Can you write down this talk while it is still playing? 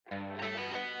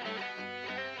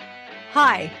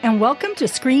Hi, and welcome to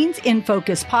Screens in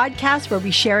Focus podcast, where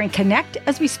we share and connect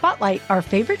as we spotlight our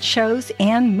favorite shows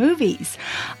and movies.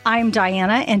 I'm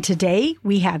Diana, and today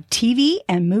we have TV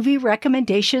and movie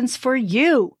recommendations for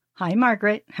you. Hi,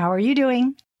 Margaret. How are you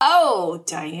doing? Oh,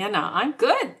 Diana, I'm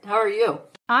good. How are you?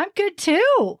 I'm good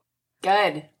too.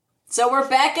 Good. So we're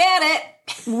back at it.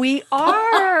 We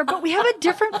are, but we have a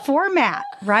different format,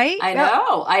 right? I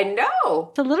know.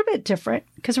 It's a little bit different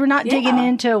because we're not digging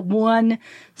into one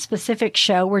specific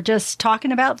show. We're just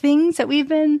talking about things that we've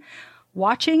been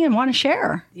watching and want to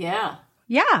share. Yeah.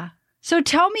 So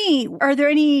tell me, are there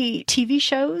any TV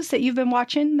shows that you've been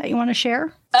watching that you want to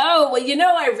share? Oh,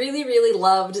 well, I really, really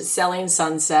loved Selling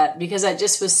Sunset because I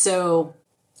just was so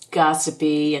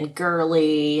gossipy and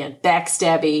girly and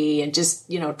backstabby and just,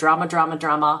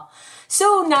 drama.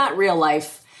 So not real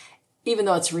life, even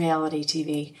though it's reality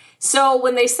TV. So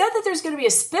when they said that there's going to be a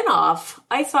spinoff,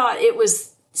 I thought it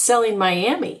was Selling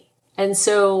Miami. And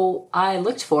so I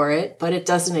looked for it, but it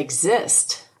doesn't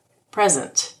exist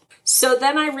present. So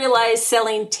then I realized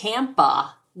Selling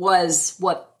Tampa was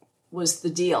what was the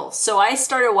deal. So I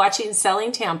started watching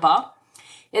Selling Tampa.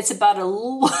 It's about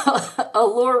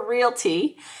Allure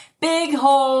Realty. Big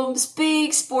homes,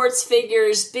 big sports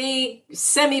figures, big,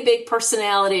 semi-big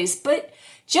personalities, but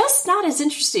just not as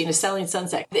interesting as Selling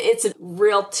Sunset. It's a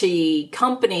realty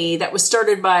company that was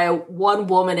started by one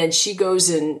woman, and she goes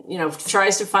and,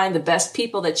 tries to find the best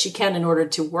people that she can in order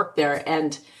to work there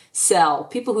and sell.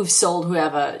 People who've sold who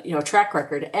have a, track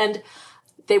record. And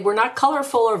they were not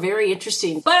colorful or very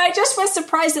interesting, but I just was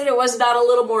surprised that it was not a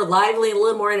little more lively, a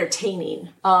little more entertaining.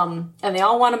 And they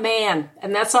all want a man,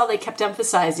 and that's all they kept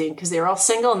emphasizing because they were all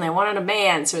single and they wanted a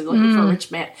man, so they're looking for a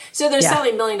rich man. So they're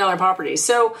selling $1 million properties.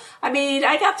 So,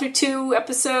 I got through 2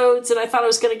 episodes and I thought it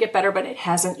was going to get better, but it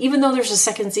hasn't. Even though there's a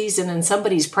second season and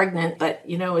somebody's pregnant, but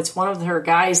it's one of her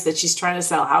guys that she's trying to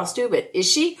sell a house to. But is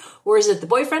she, or is it the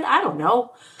boyfriend? I don't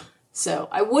know. So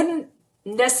I wouldn't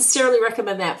necessarily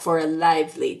recommend that for a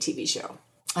lively TV show.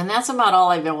 And that's about all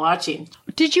I've been watching.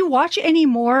 Did you watch any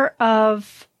more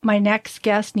of My Next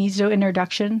Guest Needs No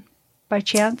Introduction by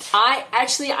chance?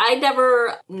 I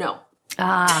never, no.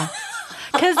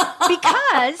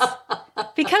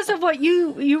 Because of what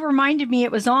you reminded me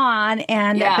it was on,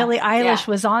 and that Billie Eilish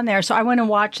was on there. So I went and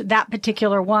watched that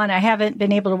particular one. I haven't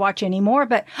been able to watch any more,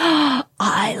 but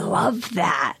I love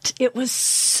that. It was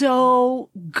so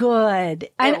good.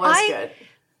 And it was good.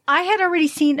 I had already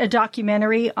seen a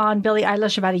documentary on Billie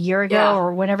Eilish about a year ago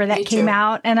or whenever that came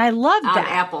out, and I loved that. On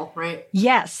Apple, right?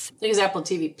 Yes. I think it's Apple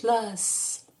TV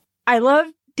Plus. I love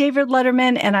David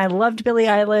Letterman, and I loved Billie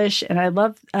Eilish, and I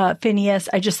loved Phineas.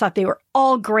 I just thought they were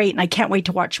all great, and I can't wait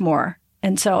to watch more.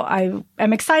 And so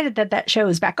I'm excited that show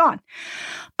is back on.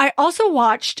 I also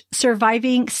watched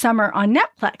Surviving Summer on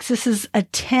Netflix. This is a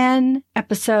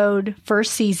 10-episode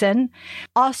first season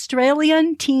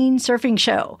Australian teen surfing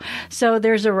show. So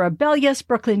there's a rebellious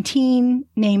Brooklyn teen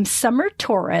named Summer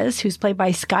Torres, who's played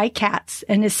by Sky Katz,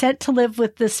 and is sent to live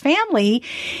with this family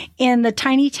in the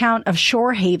tiny town of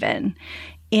Shorehaven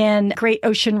in Great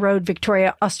Ocean Road,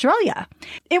 Victoria, Australia.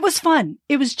 It was fun.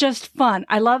 It was just fun.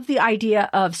 I love the idea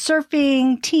of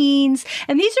surfing, teens,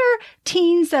 and these are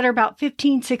teens that are about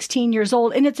 15, 16 years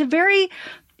old. And it's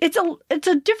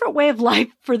a different way of life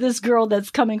for this girl that's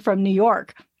coming from New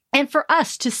York. And for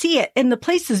us to see it, and the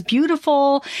place is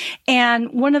beautiful.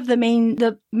 And one of the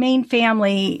main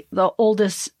family, the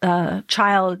oldest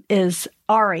child is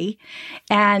Ari,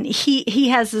 and he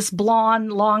has this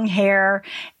blonde, long hair,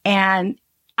 and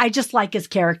I just like his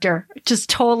character. Just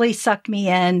totally sucked me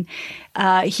in.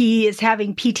 He is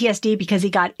having PTSD because he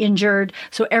got injured.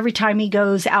 So every time he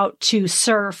goes out to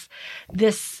surf,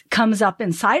 this comes up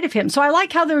inside of him. So I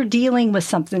like how they're dealing with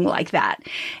something like that.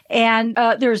 And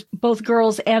there's both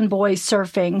girls and boys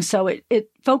surfing. So it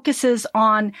focuses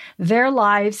on their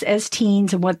lives as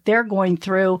teens and what they're going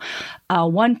through.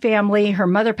 One family, her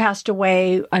mother passed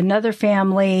away. Another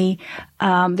family,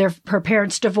 her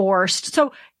parents divorced.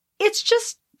 So it's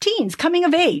just teens coming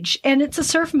of age, and it's a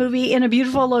surf movie in a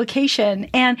beautiful location,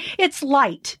 and it's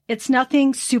light. It's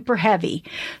nothing super heavy.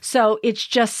 So it's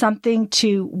just something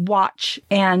to watch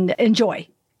and enjoy.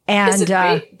 And is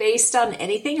it based on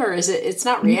anything, or is it's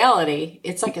not reality?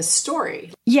 It's like a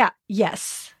story. Yeah.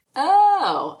 Yes.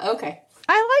 Oh, okay.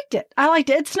 I liked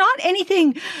it. It's not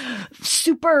anything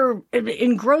super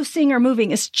engrossing or moving.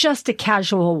 It's just a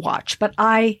casual watch, but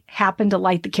I happen to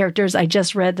like the characters. I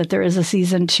just read that there is a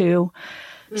season 2.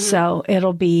 So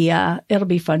it'll be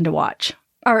fun to watch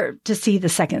or to see the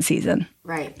second season.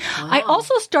 Right. Wow. I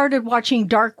also started watching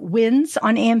Dark Winds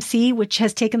on AMC, which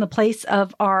has taken the place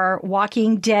of our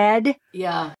Walking Dead.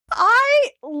 Yeah. I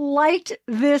liked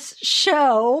this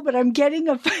show, but I'm getting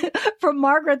from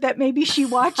Margaret that maybe she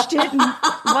watched it and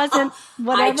wasn't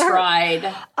whatever. I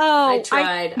tried. Oh, I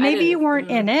tried. Maybe you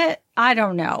weren't in it. I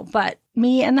don't know. But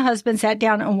me and the husband sat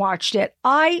down and watched it.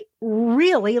 I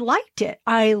really liked it.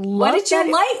 I loved What did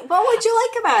you like? What would you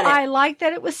like about it? I like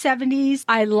that it was 70s.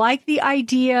 I like the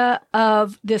idea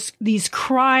of these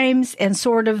crimes and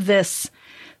sort of this,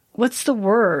 what's the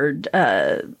word?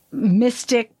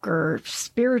 Mystic or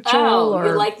spiritual. Oh,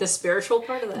 you like the spiritual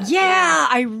part of that? Yeah,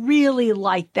 I really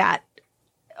like that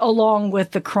along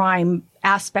with the crime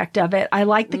aspect of it. I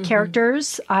like the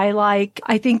characters. I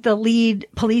think the lead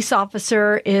police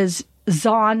officer is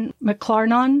Zahn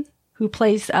McClarnon, who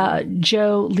plays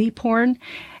Joe Leaphorn.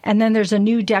 And then there's a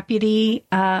new deputy,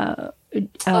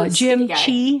 Jim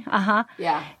Chee.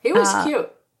 Yeah, he was cute.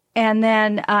 And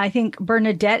then I think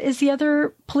Bernadette is the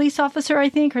other police officer, I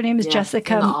think. Her name is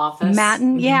Jessica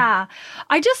Matten. Yeah.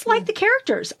 I just like the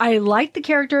characters. I like the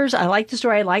characters. I like the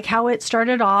story. I like how it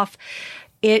started off.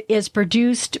 It is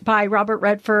produced by Robert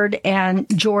Redford and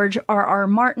George R.R.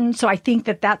 Martin. So I think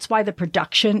that's why the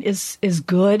production is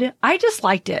good. I just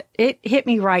liked it. It hit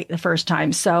me right the first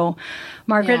time. So,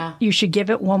 Margaret, you should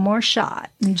give it one more shot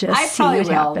and just see what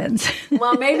happens.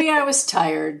 Well, maybe I was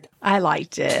tired. I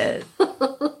liked it.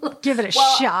 Give it a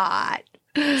shot.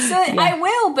 So I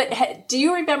will, but do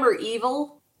you remember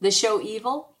Evil, the show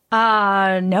Evil?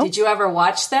 No. Did you ever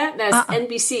watch that? That's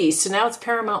NBC. So now it's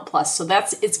Paramount Plus. So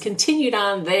it's continued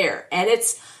on there. And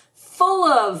it's full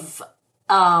of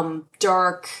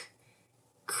dark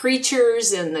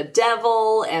creatures and the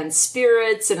devil and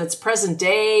spirits, and it's present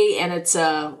day, and it's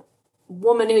a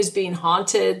woman who's being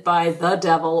haunted by the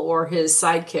devil or his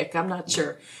sidekick. I'm not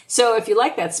sure. So if you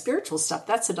like that spiritual stuff,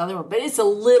 that's another one. But it's a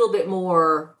little bit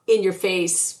more in your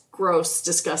face, gross,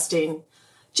 disgusting,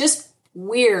 just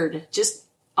weird, just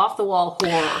off the wall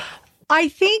horror. I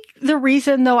think the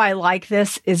reason, though, I like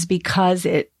this is because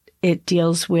it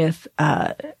deals with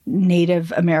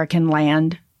Native American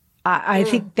land. I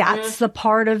think that's the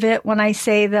part of it when I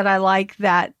say that I like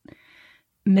that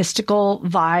mystical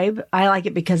vibe. I like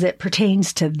it because it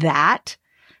pertains to that,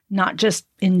 not just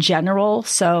in general.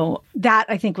 So that,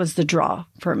 I think, was the draw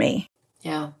for me.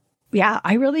 Yeah. Yeah,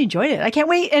 I really enjoyed it. I can't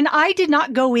wait. And I did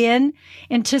not go in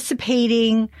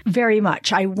anticipating very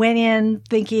much. I went in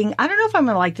thinking, I don't know if I'm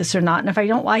going to like this or not. And if I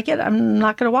don't like it, I'm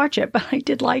not going to watch it. But I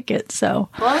did like it. So,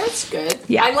 well, that's good.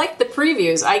 Yeah. I liked the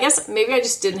previews. I guess maybe I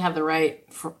just didn't have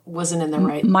wasn't in the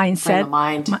right mindset. Frame of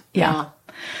mind. Yeah.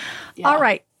 All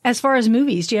right. As far as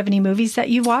movies, do you have any movies that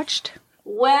you watched?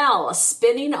 Well,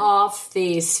 spinning off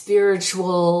the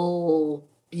spiritual,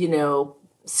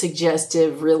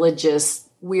 suggestive, religious,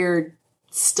 weird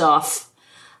stuff,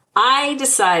 I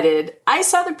decided, I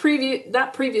saw the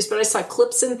not previews, but I saw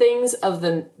clips and things of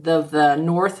the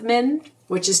Northman,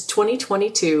 which is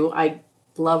 2022. I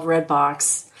love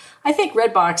Redbox. I think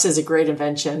Redbox is a great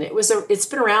invention. It's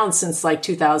been around since like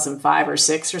 2005 or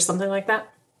 6 or something like that.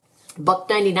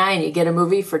 $1.99, you get a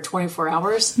movie for 24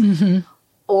 hours. Mm-hmm.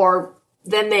 Or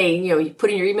then you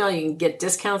put in your email, you can get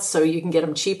discounts so you can get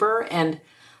them cheaper. And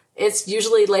it's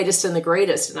usually latest and the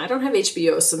greatest. And I don't have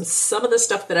HBO. Some of the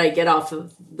stuff that I get off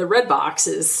of the Redbox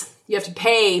is you have to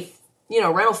pay,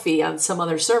 rental fee on some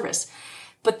other service.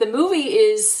 But the movie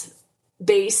is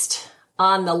based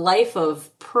on the life of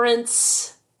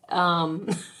Prince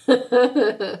Amleth.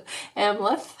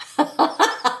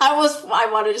 I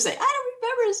wanted to say, I don't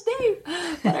remember his name,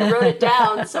 but I wrote it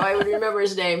down so I would remember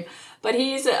his name. But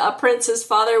he's a prince. His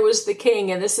father was the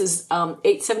king, and this is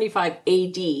 875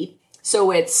 AD.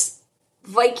 So it's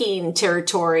Viking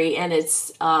territory, and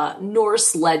it's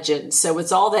Norse legend. So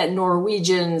it's all that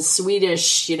Norwegian,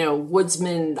 Swedish,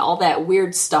 woodsman, all that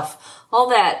weird stuff, all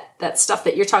that stuff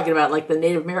that you're talking about, like the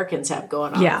Native Americans have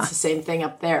going on. Yeah. It's the same thing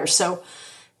up there. So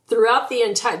throughout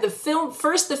the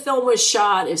film was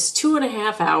shot is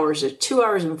 2.5 hours or 2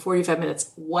 hours and 45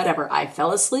 minutes, whatever. I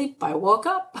fell asleep. I woke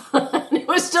up and it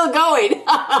was still going,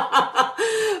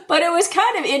 but it was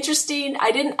kind of interesting.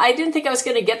 I didn't think I was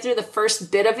going to get through the first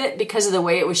bit of it because of the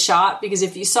way it was shot. Because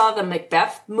if you saw the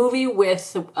Macbeth movie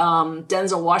with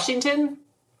Denzel Washington,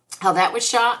 how that was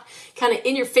shot, kind of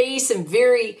in your face and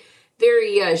very,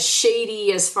 very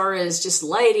shady as far as just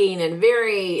lighting and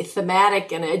very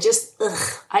thematic. And I just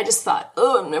thought,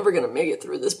 I'm never going to make it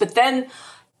through this. But then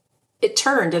it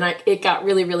turned and it got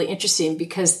really, really interesting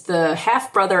because the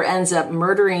half-brother ends up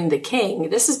murdering the king.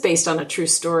 This is based on a true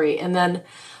story. And then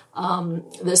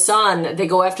the son, they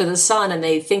go after the son and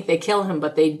they think they kill him,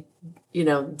 but they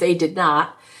did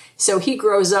not. So he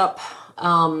grows up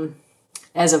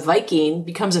as a Viking,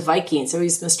 becomes a Viking. So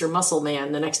he's Mr. Muscle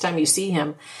Man the next time you see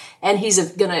him. And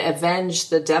he's going to avenge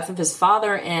the death of his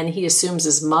father, and he assumes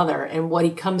his mother. And what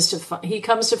he comes to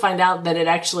find out that it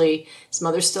actually, his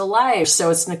mother's still alive. So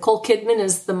it's Nicole Kidman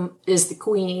is the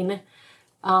queen.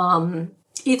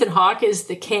 Ethan Hawke is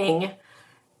the king.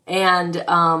 And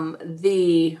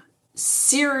the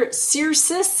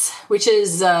Circe, which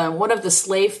is one of the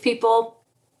slave people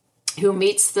who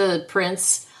meets the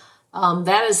prince,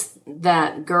 that is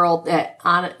that girl, that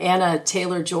Anna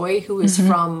Taylor-Joy, who is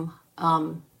from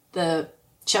the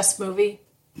chess movie.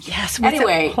 Yes.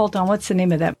 Anyway, hold on. What's the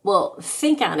name of that? Well,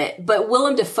 think on it. But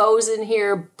Willem Dafoe's in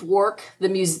here. Bjork,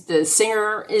 the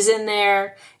singer, is in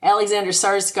there. Alexander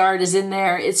Skarsgård is in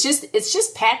there. It's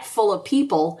just packed full of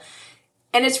people.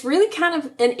 And it's really kind of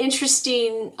an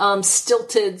interesting,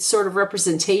 stilted sort of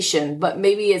representation, but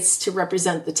maybe it's to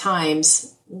represent the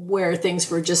times where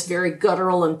things were just very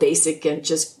guttural and basic and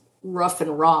just rough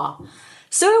and raw.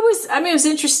 So it was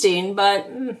interesting, but,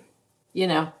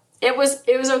 it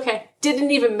was okay.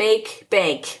 Didn't even make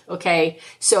bank, okay?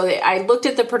 So I looked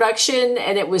at the production,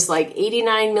 and it was like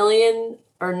 89 million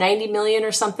or 90 million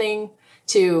or something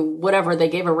to whatever. They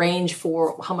gave a range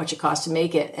for how much it cost to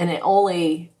make it, and it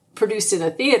only produced in the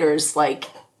theaters like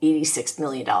 $86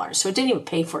 million. So it didn't even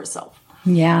pay for itself.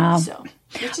 Yeah. So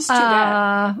it's just too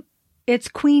bad. It's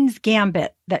Queen's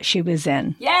Gambit that she was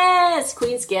in. Yes,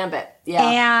 Queen's Gambit. Yeah.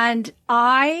 And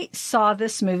I saw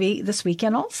this movie this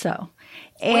weekend also.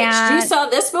 And you saw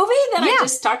this movie that I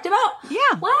just talked about?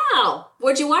 Yeah. Wow.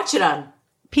 Where'd you watch it on?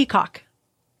 Peacock.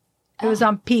 It was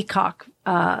on Peacock.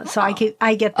 So I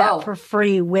get that for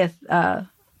free with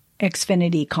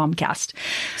Xfinity Comcast.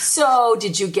 So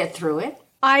did you get through it?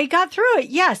 I got through it,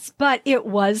 yes, but it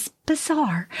was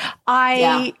bizarre.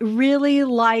 I really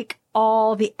like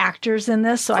all the actors in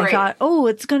this. So I thought,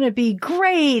 it's going to be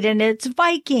great. And it's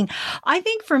Viking. I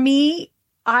think for me,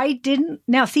 I didn't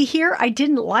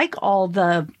like all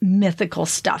the mythical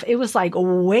stuff. It was like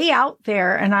way out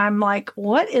there. And I'm like,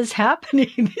 what is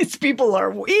happening? These people are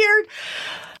weird.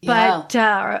 But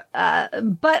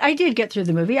I did get through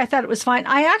the movie. I thought it was fine.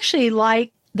 I actually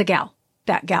like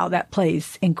that gal that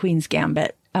plays in Queen's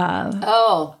Gambit.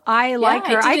 I like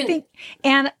her. I think,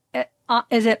 and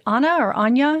is it Anna or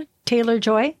Anya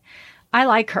Taylor-Joy? I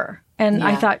like her. And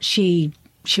I thought she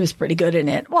was pretty good in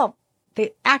it. Well,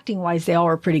 acting wise, they all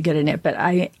were pretty good in it, but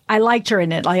I liked her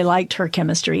in it. I liked her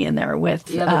chemistry in there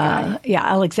with,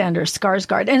 Alexander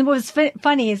Skarsgård. And what was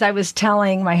funny is I was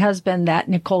telling my husband that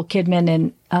Nicole Kidman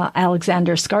and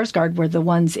Alexander Skarsgård were the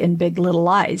ones in Big Little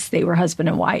Lies. They were husband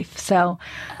and wife. So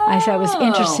I said it was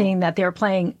interesting that they were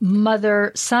playing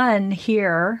mother-son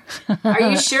here. Are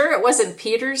you sure it wasn't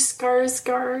Peter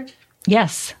Skarsgård?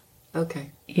 Yes.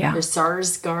 Okay. Yeah. Or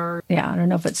Sarsgaard. Yeah, I don't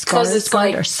know if it's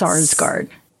Skarsgård or Sarsgaard.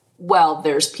 Well,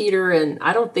 there's Peter, and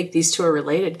I don't think these two are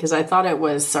related because I thought it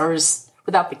was Sars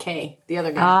without the K, the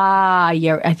other guy.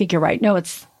 Yeah, I think you're right. No,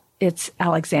 it's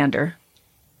Alexander.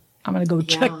 I'm going to go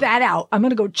check that out. I'm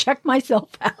going to go check myself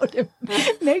out and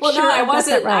make sure. Well, no, I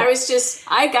wasn't. Right.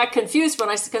 I got confused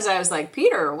because I was like,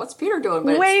 Peter, what's Peter doing?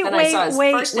 But then I saw his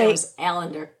first name was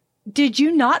Allender. Did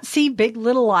you not see Big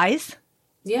Little Lies?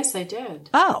 Yes, I did.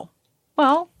 Oh,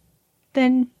 well,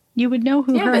 then you would know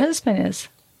who her husband is.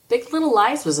 Big Little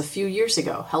Lies was a few years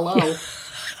ago. Hello. I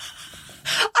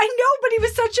know, but he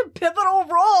was such a pivotal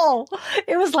role.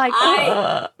 It was like,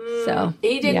 so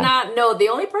he did not know. The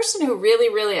only person who really,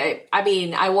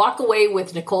 I walk away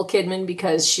with Nicole Kidman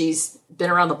because she's been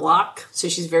around the block, so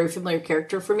she's a very familiar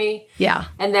character for me. Yeah.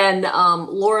 And then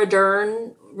Laura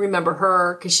Dern, remember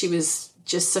her because she was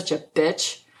just such a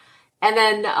bitch. And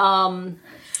then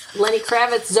Lenny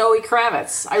Kravitz, Zoe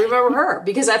Kravitz. I remember her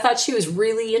because I thought she was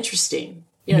really interesting.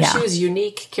 She was a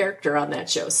unique character on that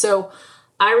show. So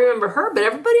I remember her, but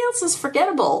everybody else is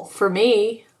forgettable for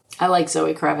me. I like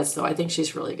Zoe Kravitz, though. I think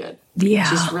she's really good. Yeah.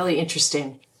 She's really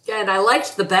interesting. And I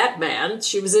liked the Batman.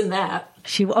 She was in that.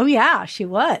 She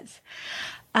was.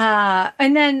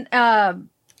 And then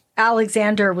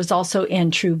Alexander was also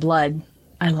in True Blood.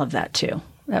 I love that, too.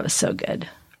 That was so good.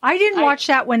 I didn't watch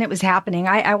that when it was happening.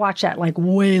 I watched that like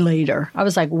way later. I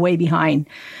was like way behind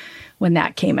when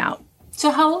that came out.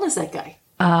 So how old is that guy?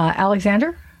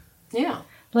 Alexander? Yeah.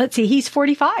 Let's see. He's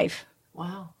 45.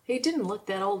 Wow. He didn't look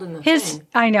that old in the thing.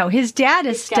 I know. His dad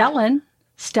is Stellan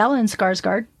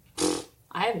Skarsgård.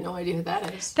 I have no idea who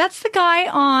that is. That's the guy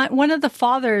on one of the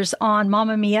fathers on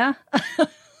Mamma Mia.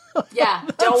 Yeah.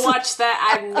 Don't watch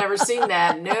that. I've never seen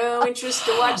that. No interest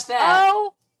to watch that.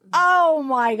 Oh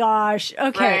my gosh.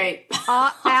 Okay.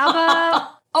 Right. ABBA.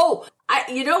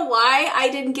 You know why I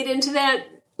didn't get into that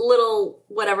little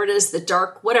whatever it is, the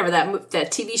dark whatever that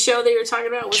TV show that you're talking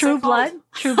about. What's True that called? Blood.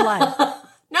 True Blood.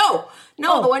 No,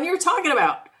 the one you're talking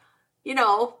about. You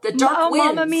know, the Dark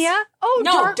Winds. Mamma Mia. Oh,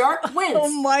 no, Dark Winds.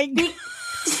 Oh my God.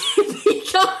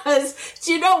 Because,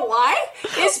 do you know why?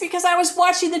 It's because I was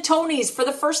watching the Tonys for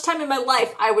the first time in my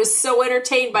life. I was so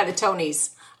entertained by the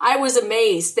Tonys. I was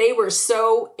amazed. They were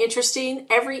so interesting.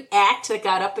 Every act that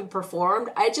got up and performed,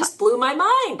 I just blew my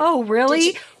mind. Oh,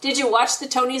 really? Did you watch the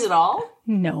Tonys at all?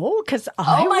 No, because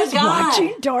I was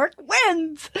watching Dark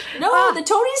Winds. No, the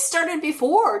Tonys started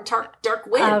before Dark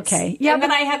Winds. Okay. Yeah, and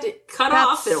then I had to cut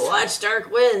off and watch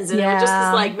Dark Winds. And it just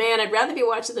was like, man, I'd rather be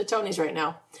watching the Tonys right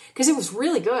now. Because it was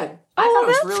really good. I thought it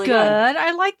was really good.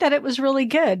 I like that it was really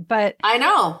good, but I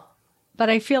know. But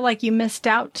I feel like you missed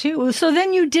out too. So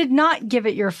then you did not give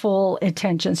it your full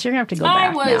attention. So you're going to have to go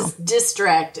back now. I was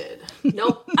distracted.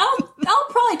 Nope. I'll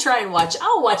probably try and watch.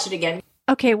 I'll watch it again.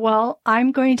 Okay, well,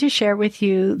 I'm going to share with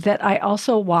you that I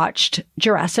also watched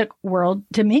Jurassic World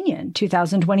Dominion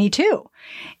 2022.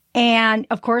 And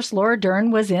of course, Laura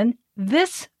Dern was in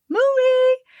this movie.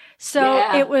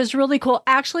 So it was really cool.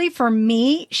 Actually, for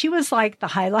me, she was like the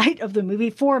highlight of the movie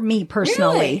for me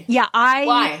personally. Really? Yeah,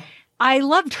 Why? I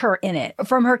loved her in it.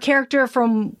 From her character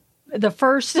from the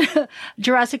first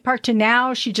Jurassic Park to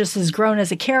now, she just has grown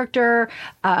as a character,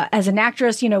 as an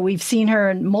actress. You know, we've seen her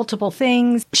in multiple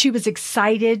things. She was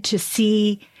excited to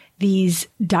see these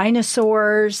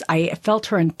dinosaurs. I felt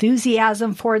her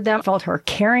enthusiasm for them, felt her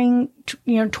caring,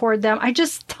 toward them. I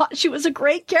just thought she was a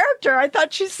great character. I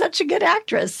thought she's such a good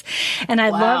actress. And I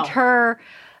loved her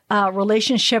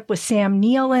relationship with Sam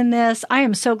Neill in this. I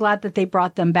am so glad that they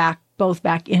brought them both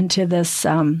back into this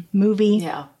movie.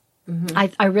 Yeah.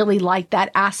 Mm-hmm. I really liked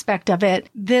that aspect of it.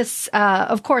 This,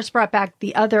 of course, brought back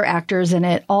the other actors in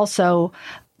it also,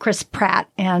 Chris Pratt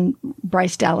and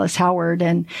Bryce Dallas Howard.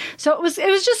 And so it was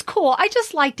just cool. I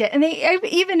just liked it. And they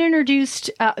even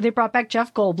introduced, they brought back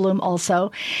Jeff Goldblum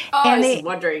also. Oh, and I was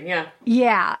wondering, yeah.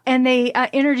 Yeah. And they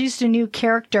introduced a new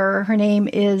character. Her name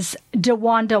is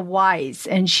DeWanda Wise,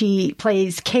 and she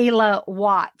plays Kayla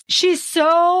Watt. She's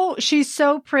so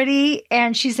pretty,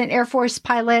 and she's an Air Force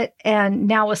pilot and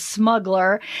now a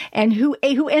smoggler, and who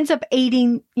ends up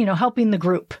aiding, helping the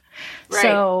group. Right.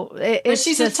 So but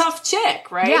she's a tough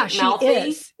chick, right? Yeah, she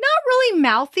is. Not really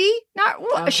mouthy.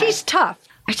 Okay. She's tough.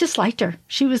 I just liked her.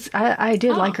 She was. I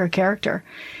did like her character.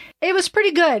 It was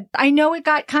pretty good. I know it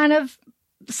got kind of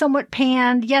somewhat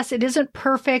panned. Yes, it isn't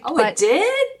perfect. Oh, but it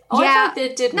did. Oh, yeah, I thought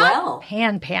it did well.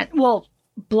 Pan. Well,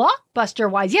 blockbuster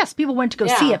wise, yes, people went to go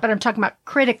see it, but I'm talking about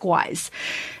critic wise.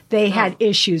 They had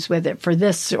issues with it for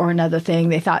this or another thing.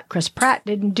 They thought Chris Pratt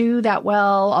didn't do that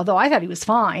well, although I thought he was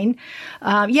fine.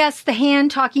 Yes, the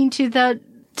hand talking to the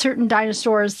certain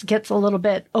dinosaurs gets a little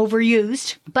bit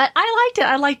overused, but I liked it.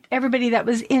 I liked everybody that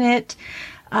was in it.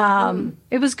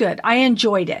 It was good. I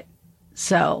enjoyed it.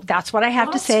 So that's what I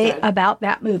have to say about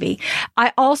that movie.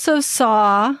 I also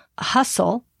saw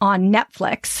Hustle on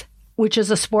Netflix, which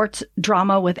is a sports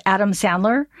drama with Adam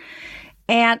Sandler.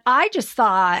 And I just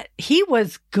thought he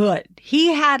was good.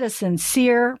 He had a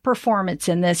sincere performance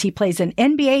in this. He plays an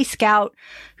NBA scout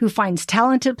who finds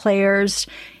talented players.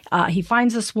 He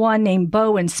finds this one named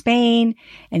Bo in Spain,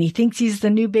 and he thinks he's the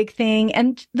new big thing.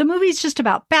 And the movie's just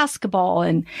about basketball,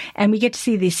 and we get to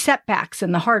see these setbacks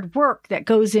and the hard work that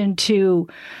goes into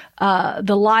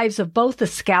the lives of both the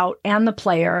scout and the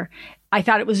player. I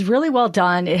thought it was really well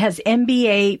done. It has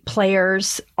NBA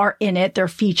players are in it. They're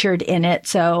featured in it.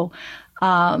 So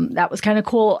that was kind of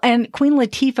cool. And Queen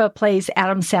Latifah plays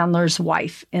Adam Sandler's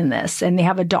wife in this, and they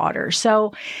have a daughter.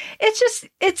 So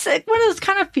it's one of those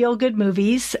kind of feel good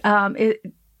movies.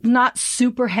 Not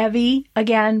super heavy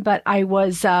again, but I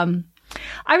was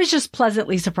just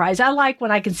pleasantly surprised. I like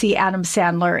when I can see Adam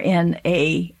Sandler in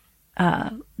a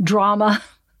drama,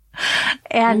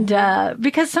 and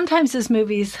because sometimes his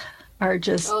movies are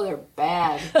just they're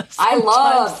bad. I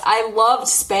loved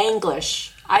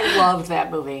Spanglish. I loved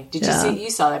that movie. Did you see? You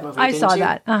saw that movie? I saw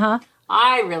that.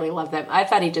 I really loved that. I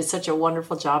thought he did such a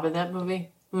wonderful job in that movie.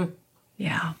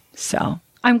 Yeah. So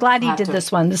I'm glad he did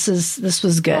this one. This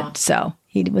was good. Yeah. So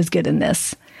he was good in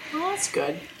this. Well, that's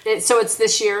good. So it's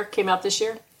this year. Came out this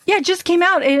year. Yeah, it just came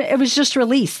out. It was just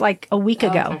released like a week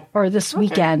ago or this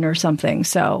weekend or something.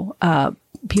 So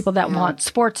people that want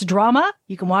sports drama,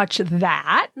 you can watch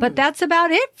that. But that's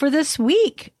about it for this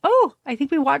week. Oh, I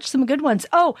think we watched some good ones.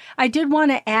 Oh, I did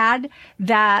want to add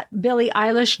that Billie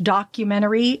Eilish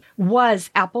documentary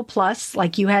was Apple Plus,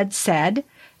 like you had said,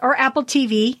 or Apple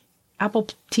TV. Apple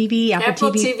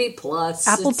TV Plus.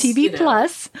 Apple TV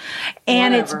Plus.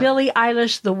 And it's Billie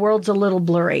Eilish, The World's a Little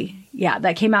Blurry. Yeah,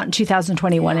 that came out in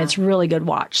 2021. Yeah. It's a really good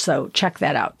watch. So check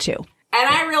that out too. And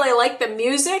I really like the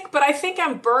music, but I think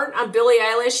I'm burnt on Billie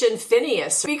Eilish and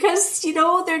Phineas because, you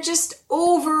know, they're just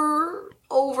over,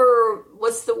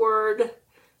 what's the word?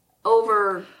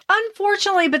 Over.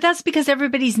 Unfortunately, but that's because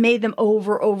everybody's made them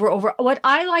over. What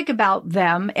I like about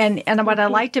them and what I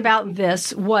liked about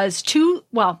this was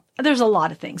there's a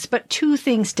lot of things, but two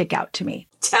things stick out to me.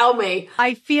 Tell me.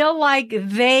 I feel like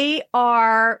they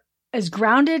are as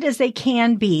grounded as they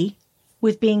can be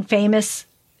with being famous,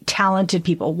 talented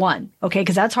people. One, okay,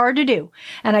 because that's hard to do.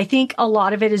 And I think a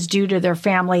lot of it is due to their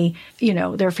family, you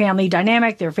know, their family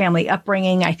dynamic, their family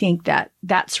upbringing. I think that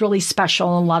that's really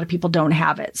special and a lot of people don't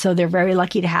have it. So they're very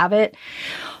lucky to have it.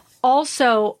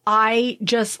 Also, I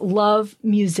just love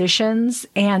musicians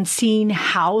and seeing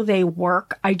how they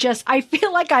work. I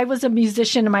feel like I was a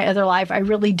musician in my other life. I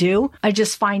really do. I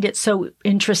just find it so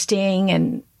interesting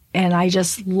and I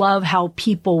just love how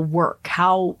people work,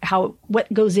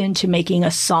 what goes into making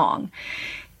a song.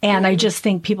 And I just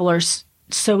think people are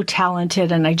so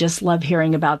talented and I just love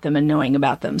hearing about them and knowing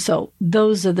about them. So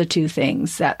those are the two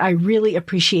things that I really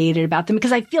appreciated about them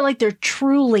because I feel like they're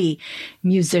truly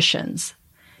musicians.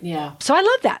 Yeah. So I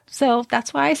love that. So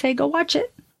that's why I say go watch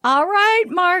it. All right,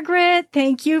 Margaret.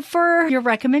 Thank you for your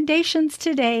recommendations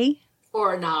today.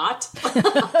 Or not.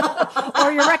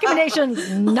 Or your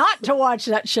recommendations not to watch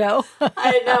that show.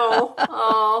 I know.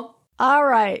 Oh. All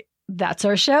right. That's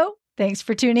our show. Thanks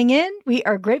for tuning in. We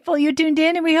are grateful you tuned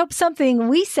in, and we hope something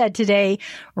we said today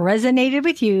resonated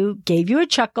with you, gave you a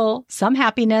chuckle, some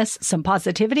happiness, some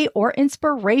positivity, or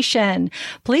inspiration.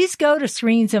 Please go to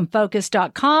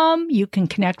screensinfocus.com. You can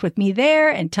connect with me there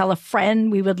and tell a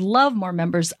friend. We would love more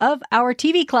members of our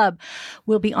TV club.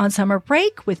 We'll be on summer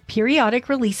break with periodic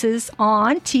releases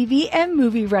on TV and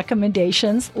movie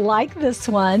recommendations like this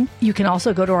one. You can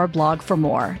also go to our blog for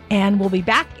more. And we'll be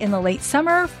back in the late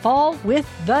summer, fall with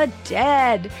The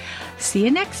Dead. See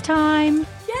you next time.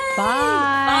 Yay! Bye.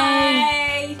 Bye.